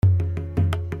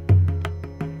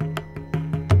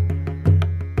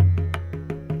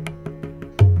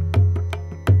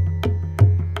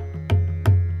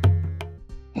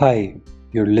Hi,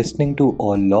 you're listening to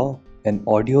All Law, an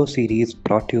audio series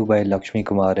brought to you by Lakshmi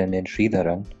Kumaran and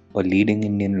Sridharan, a leading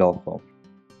Indian law firm.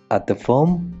 At the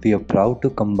firm, we are proud to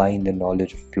combine the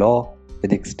knowledge of law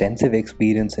with extensive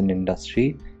experience in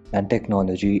industry and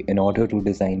technology in order to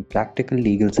design practical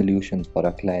legal solutions for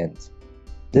our clients.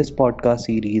 This podcast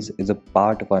series is a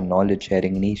part of our knowledge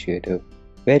sharing initiative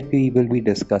where we will be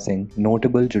discussing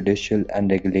notable judicial and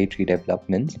regulatory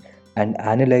developments and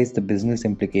analyze the business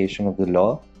implication of the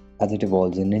law as it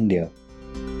evolves in India.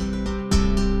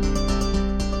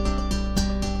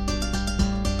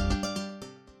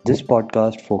 This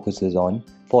podcast focuses on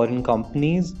foreign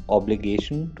companies'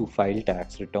 obligation to file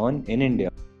tax return in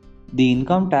India. The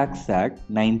Income Tax Act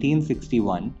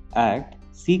 1961 Act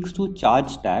seeks to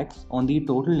charge tax on the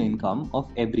total income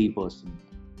of every person.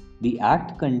 The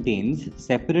Act contains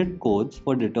separate codes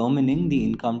for determining the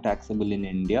income taxable in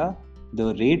India,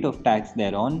 the rate of tax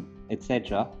thereon,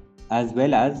 etc., as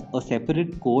well as a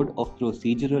separate code of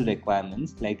procedural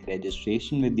requirements like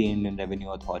registration with the Indian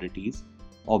Revenue Authorities,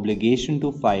 obligation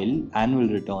to file annual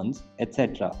returns,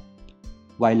 etc.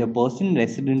 While a person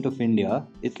resident of India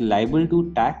is liable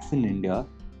to tax in India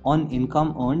on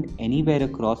income earned anywhere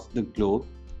across the globe,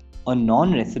 a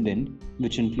non-resident,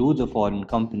 which includes a foreign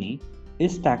company,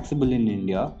 is taxable in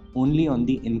India only on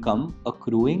the income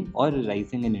accruing or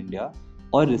arising in India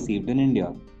or received in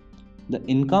India. The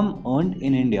income earned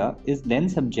in India is then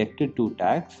subjected to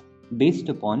tax based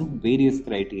upon various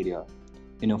criteria.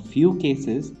 In a few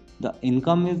cases, the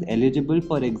income is eligible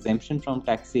for exemption from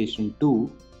taxation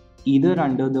too, either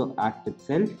under the Act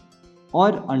itself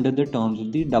or under the terms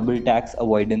of the Double Tax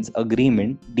Avoidance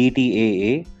Agreement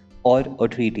DTAA or a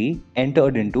treaty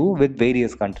entered into with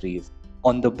various countries.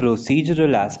 On the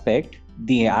procedural aspect,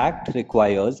 the Act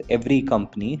requires every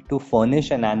company to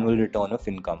furnish an annual return of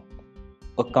income.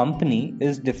 A company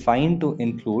is defined to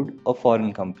include a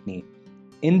foreign company.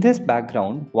 In this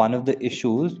background, one of the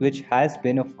issues which has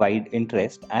been of wide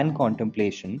interest and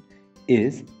contemplation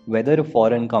is whether a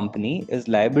foreign company is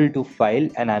liable to file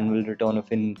an annual return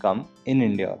of income in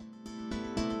India.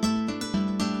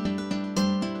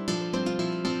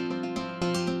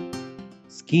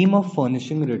 Scheme of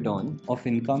furnishing return of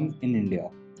income in India.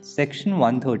 Section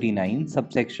 139,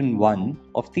 subsection 1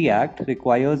 of the Act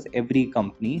requires every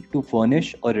company to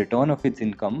furnish a return of its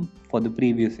income for the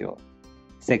previous year.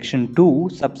 Section 2,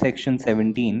 subsection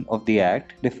 17 of the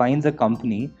Act defines a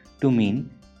company to mean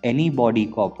any body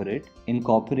corporate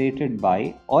incorporated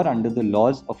by or under the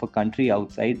laws of a country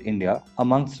outside India,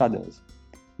 amongst others.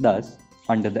 Thus,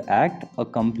 under the Act, a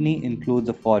company includes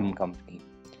a foreign company.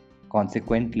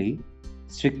 Consequently,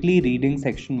 strictly reading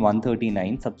Section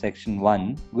 139, subsection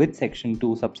 1 with Section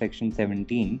 2, subsection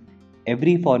 17,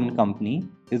 every foreign company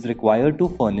is required to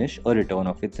furnish a return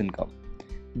of its income.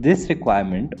 This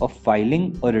requirement of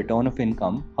filing a return of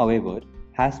income, however,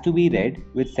 has to be read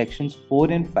with sections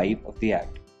 4 and 5 of the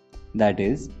Act. That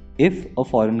is, if a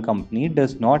foreign company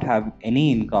does not have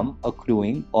any income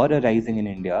accruing or arising in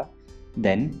India,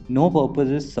 then no purpose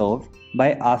is served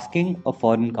by asking a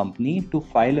foreign company to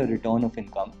file a return of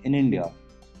income in India.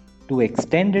 To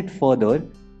extend it further,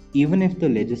 even if the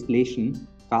legislation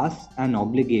casts an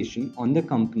obligation on the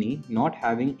company not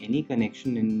having any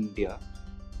connection in India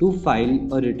to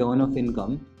file a return of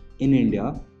income in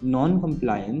India,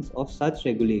 non-compliance of such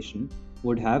regulation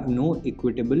would have no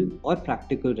equitable or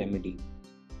practical remedy.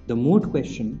 The moot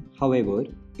question, however,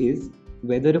 is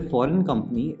whether a foreign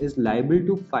company is liable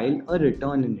to file a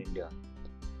return in India.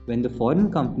 When the foreign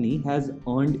company has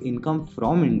earned income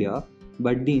from India,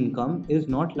 but the income is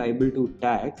not liable to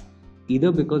tax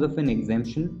either because of an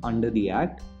exemption under the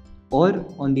Act or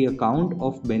on the account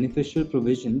of beneficial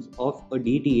provisions of a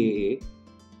DTAA.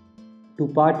 To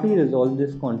partly resolve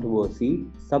this controversy,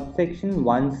 subsection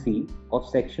 1C of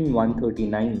section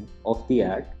 139 of the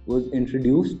Act was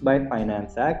introduced by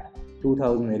Finance Act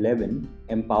 2011,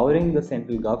 empowering the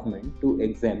central government to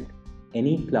exempt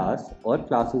any class or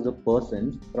classes of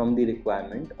persons from the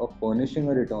requirement of furnishing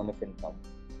a return of income.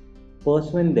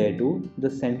 Pursuant thereto, the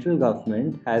central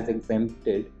government has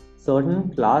exempted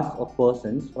certain class of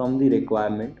persons from the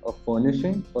requirement of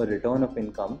furnishing a return of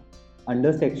income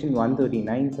under section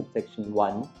 139 subsection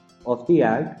 1 of the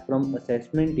Act from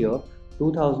assessment year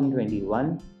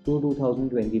 2021 to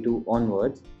 2022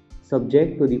 onwards,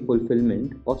 subject to the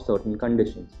fulfillment of certain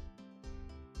conditions.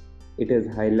 It is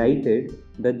highlighted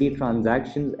that the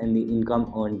transactions and the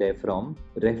income earned therefrom,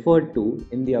 referred to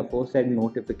in the aforesaid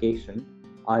notification,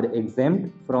 are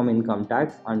exempt from income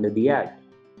tax under the Act.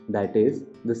 That is,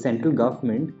 the central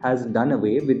government has done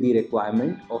away with the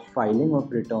requirement of filing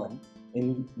of return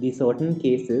in the certain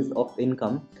cases of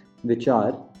income which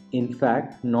are in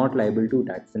fact not liable to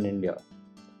tax in India.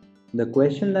 The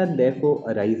question that therefore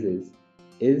arises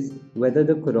is whether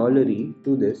the corollary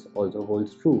to this also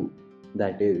holds true.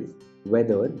 That is,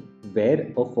 whether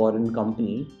where a foreign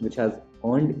company which has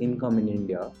earned income in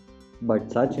India,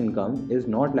 but such income is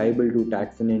not liable to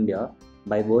tax in India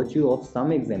by virtue of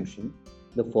some exemption,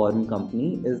 the foreign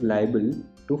company is liable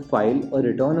to file a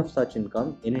return of such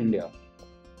income in India.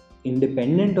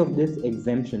 Independent of this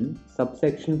exemption,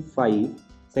 subsection 5,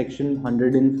 section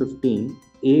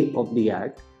 115A of the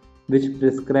Act, which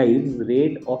prescribes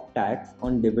rate of tax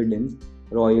on dividends,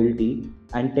 royalty,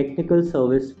 and technical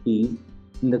service fees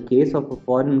in the case of a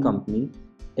foreign company,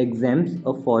 exempts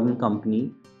a foreign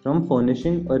company from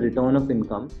furnishing a return of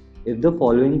income if the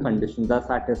following conditions are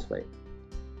satisfied.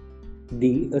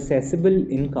 The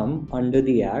assessable income under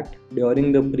the Act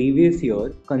during the previous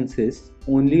year consists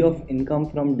only of income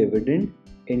from dividend,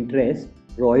 interest,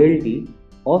 royalty,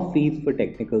 or fees for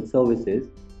technical services,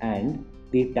 and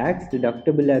the tax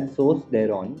deductible at source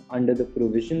thereon under the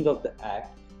provisions of the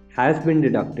Act has been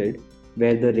deducted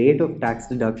where the rate of tax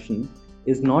deduction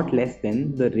is not less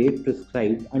than the rate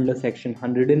prescribed under Section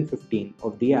 115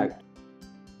 of the Act.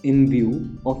 In view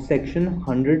of Section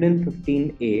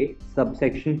 115A,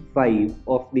 subsection 5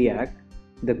 of the Act,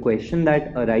 the question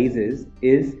that arises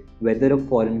is whether a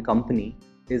foreign company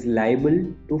is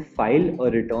liable to file a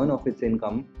return of its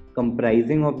income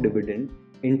comprising of dividend,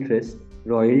 interest,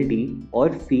 royalty,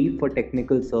 or fee for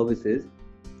technical services,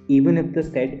 even if the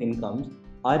said incomes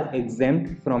are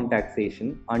exempt from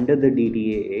taxation under the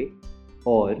DTAA,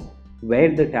 or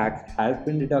where the tax has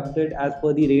been deducted as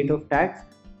per the rate of tax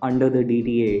under the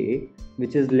DTAA,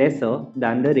 which is lesser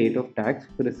than the rate of tax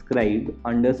prescribed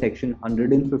under Section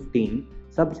 115,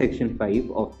 subsection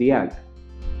 5 of the Act.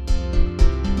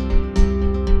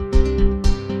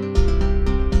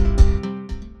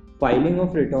 Filing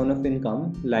of return of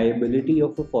income, liability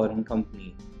of a foreign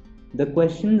company. The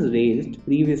questions raised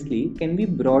previously can be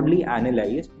broadly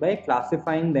analyzed by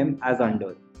classifying them as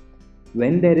under.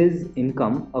 When there is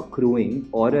income accruing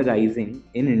or arising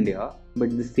in India,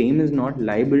 but the same is not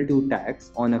liable to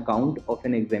tax on account of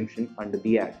an exemption under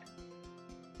the Act.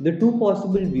 The two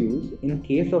possible views in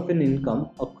case of an income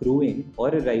accruing or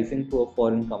arising to a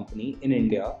foreign company in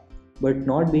India, but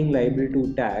not being liable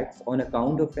to tax on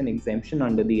account of an exemption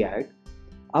under the Act,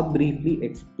 are briefly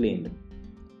explained.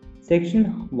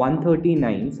 Section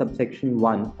 139, subsection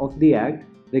 1 of the Act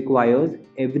requires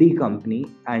every company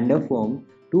and a firm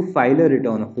to file a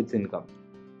return of its income.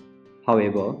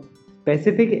 However,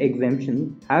 specific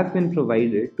exemptions have been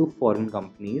provided to foreign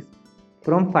companies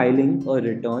from filing a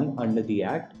return under the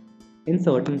Act in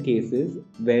certain cases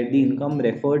where the income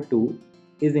referred to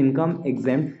is income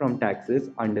exempt from taxes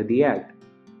under the Act.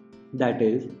 That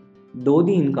is, though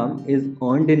the income is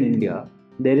earned in India,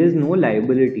 there is no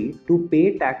liability to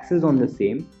pay taxes on the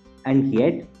same, and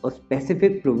yet a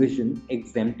specific provision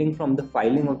exempting from the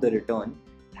filing of the return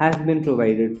has been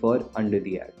provided for under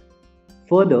the Act.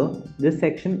 Further, this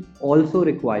section also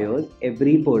requires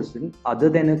every person other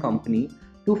than a company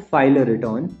to file a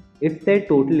return if their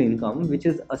total income, which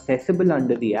is assessable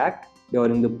under the Act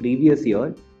during the previous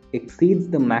year, exceeds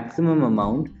the maximum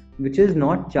amount which is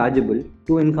not chargeable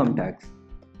to income tax.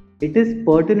 It is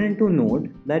pertinent to note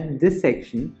that this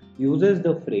section uses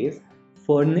the phrase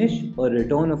furnish a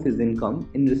return of his income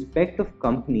in respect of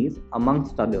companies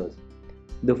amongst others.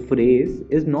 The phrase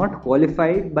is not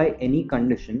qualified by any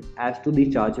condition as to the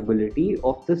chargeability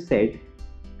of the said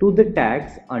to the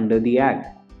tax under the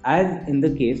Act, as in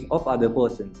the case of other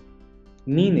persons,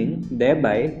 meaning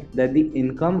thereby that the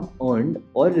income earned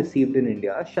or received in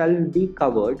India shall be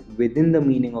covered within the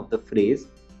meaning of the phrase,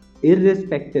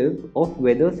 irrespective of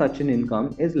whether such an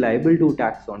income is liable to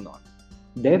tax or not.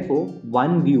 Therefore,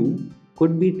 one view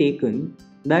could be taken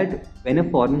that when a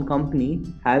foreign company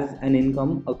has an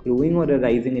income accruing or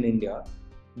arising in India,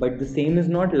 but the same is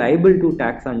not liable to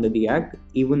tax under the Act,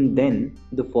 even then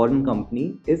the foreign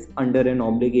company is under an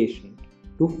obligation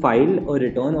to file a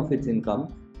return of its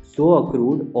income so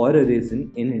accrued or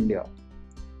arisen in India.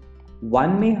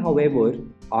 One may, however,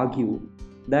 argue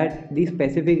that the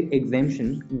specific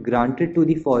exemption granted to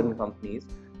the foreign companies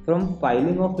from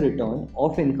filing of return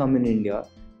of income in India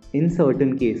in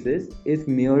certain cases is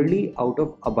merely out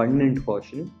of abundant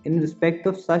caution in respect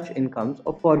of such incomes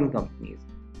of foreign companies.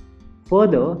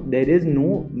 Further, there is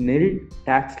no nil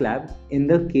tax slab in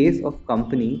the case of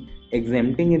company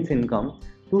exempting its income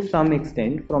to some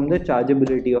extent from the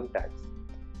chargeability of tax.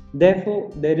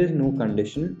 Therefore, there is no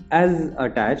condition as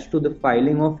attached to the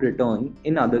filing of return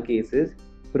in other cases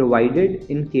provided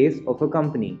in case of a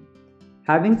company.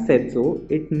 Having said so,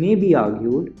 it may be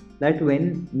argued that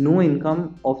when no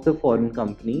income of the foreign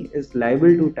company is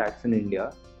liable to tax in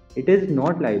India, it is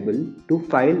not liable to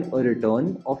file a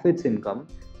return of its income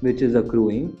which is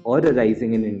accruing or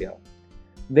arising in India.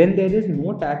 When there is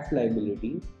no tax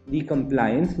liability, the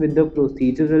compliance with the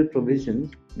procedural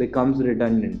provisions becomes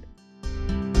redundant.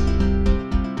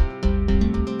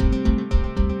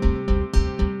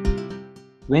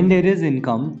 When there is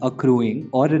income accruing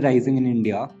or arising in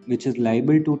India which is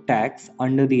liable to tax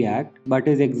under the Act but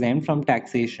is exempt from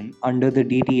taxation under the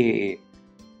DTAA.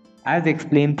 As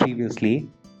explained previously,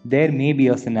 there may be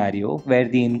a scenario where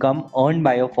the income earned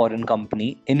by a foreign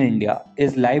company in India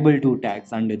is liable to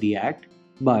tax under the Act,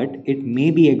 but it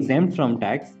may be exempt from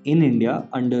tax in India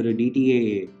under a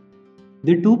DTAA.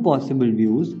 The two possible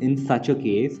views in such a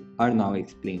case are now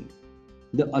explained.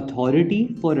 The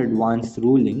Authority for Advanced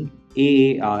Ruling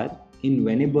AAR in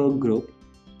Weinberg Group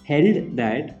held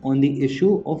that on the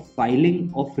issue of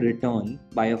filing of return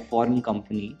by a foreign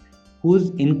company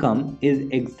whose income is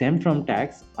exempt from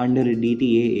tax under a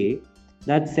DTAA,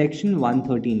 that Section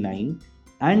 139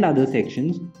 and other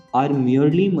sections are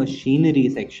merely machinery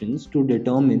sections to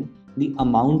determine the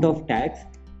amount of tax,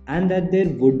 and that there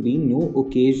would be no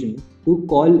occasion to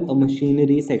call a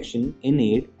machinery section in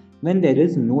aid when there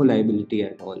is no liability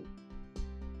at all.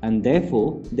 And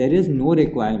therefore, there is no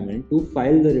requirement to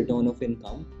file the return of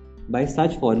income by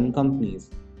such foreign companies.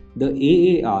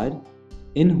 The AAR,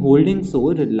 in holding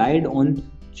so, relied on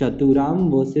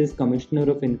Chaturam versus Commissioner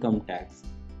of Income Tax.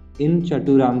 In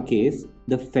Chaturam case,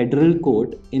 the federal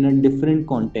court, in a different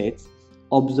context,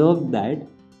 observed that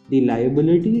the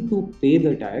liability to pay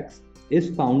the tax is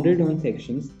founded on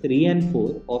sections 3 and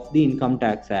 4 of the Income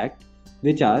Tax Act,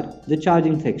 which are the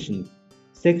charging sections.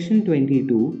 Section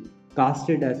 22,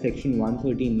 casted as Section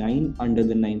 139 under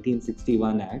the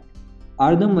 1961 Act,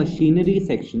 are the machinery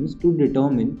sections to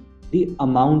determine the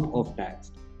amount of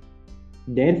tax.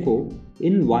 Therefore,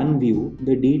 in one view,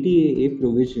 the DTAA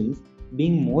provisions,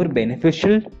 being more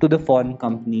beneficial to the foreign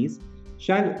companies,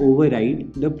 shall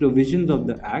override the provisions of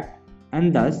the Act,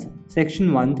 and thus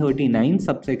Section 139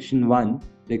 subsection 1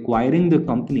 requiring the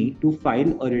company to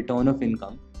file a return of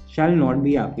income shall not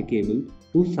be applicable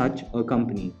to such a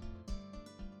company.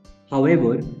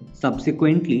 However,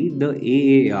 subsequently the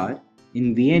AAR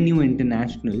in VNU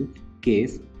International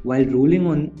case, while ruling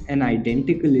on an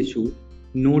identical issue,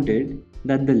 noted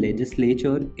that the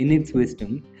legislature in its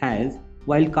wisdom has,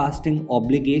 while casting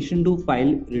obligation to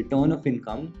file return of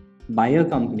income by a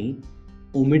company,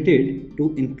 omitted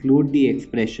to include the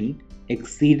expression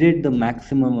exceeded the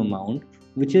maximum amount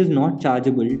which is not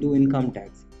chargeable to income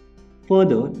tax.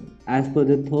 Further, as per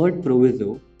the third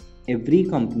proviso, every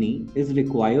company is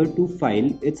required to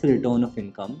file its return of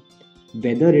income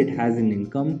whether it has an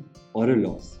income or a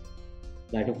loss.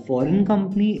 That a foreign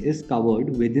company is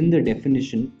covered within the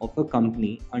definition of a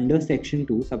company under Section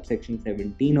 2, subsection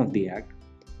 17 of the Act.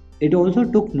 It also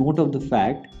took note of the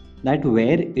fact that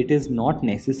where it is not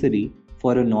necessary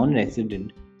for a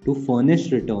non-resident to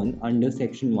furnish return under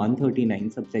Section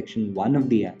 139, subsection 1 of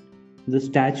the Act, the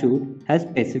statute has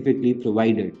specifically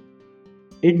provided.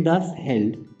 It thus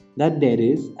held that there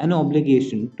is an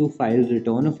obligation to file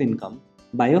return of income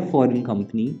by a foreign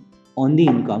company on the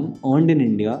income earned in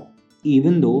India,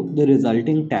 even though the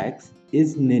resulting tax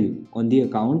is nil on the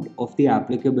account of the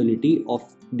applicability of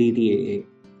DTAA.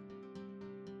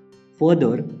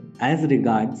 Further, as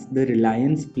regards the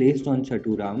reliance placed on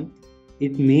Chaturam,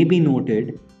 it may be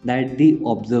noted that the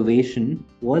observation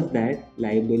was that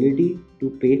liability to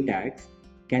pay tax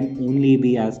can only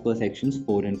be as per sections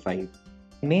 4 and 5.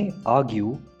 I may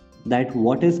argue that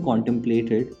what is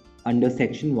contemplated under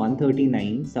section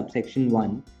 139 subsection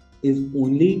 1 is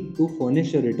only to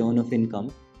furnish a return of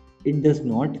income. It does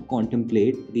not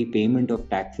contemplate the payment of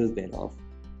taxes thereof,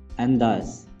 and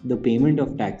thus the payment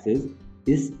of taxes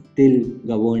is still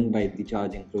governed by the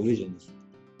charging provisions.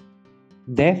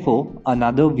 Therefore,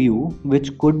 another view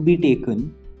which could be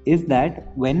taken is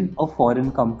that when a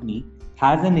foreign company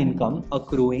has an income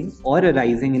accruing or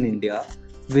arising in India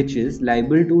which is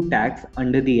liable to tax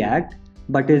under the Act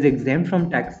but is exempt from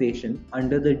taxation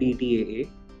under the DTAA,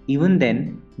 even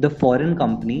then the foreign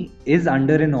company is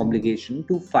under an obligation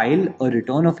to file a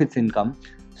return of its income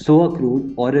so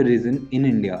accrued or arisen in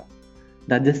India.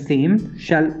 That the same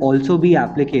shall also be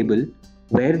applicable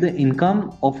where the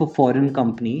income of a foreign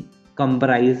company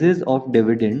comprises of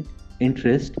dividend,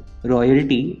 interest,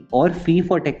 royalty or fee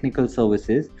for technical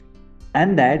services,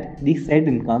 and that the said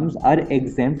incomes are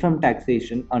exempt from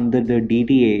taxation under the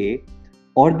DTAA,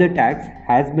 or the tax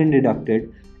has been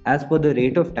deducted as per the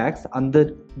rate of tax under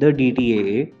the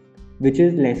DTAA, which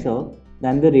is lesser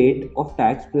than the rate of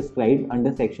tax prescribed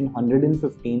under Section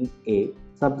 115A,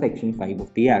 subsection 5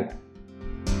 of the Act.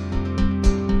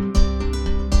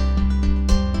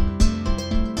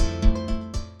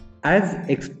 As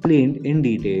explained in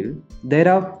detail, there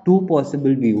are two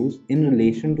possible views in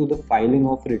relation to the filing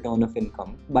of return of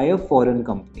income by a foreign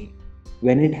company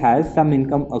when it has some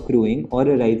income accruing or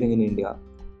arising in India,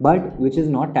 but which is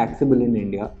not taxable in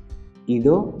India,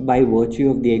 either by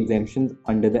virtue of the exemptions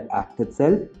under the Act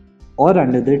itself or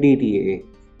under the DTAA.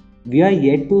 We are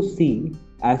yet to see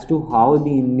as to how the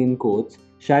Indian courts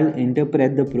shall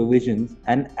interpret the provisions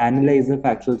and analyze the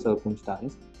factual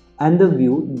circumstance and the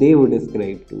view they would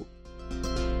ascribe to.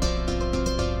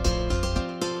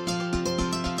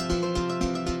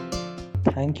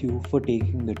 Thank you for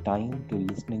taking the time to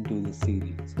listening to this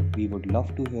series. We would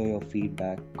love to hear your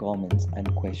feedback, comments,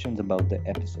 and questions about the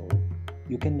episode.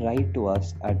 You can write to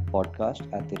us at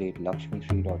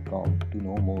podcast@lakshmishree.com to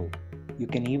know more. You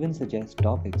can even suggest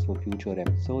topics for future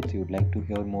episodes you'd like to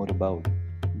hear more about.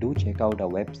 Do check out our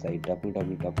website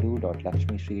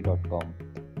www.lakshmishree.com,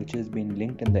 which has been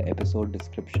linked in the episode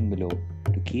description below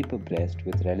to keep abreast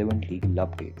with relevant legal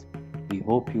updates. We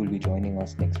hope you'll be joining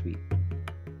us next week.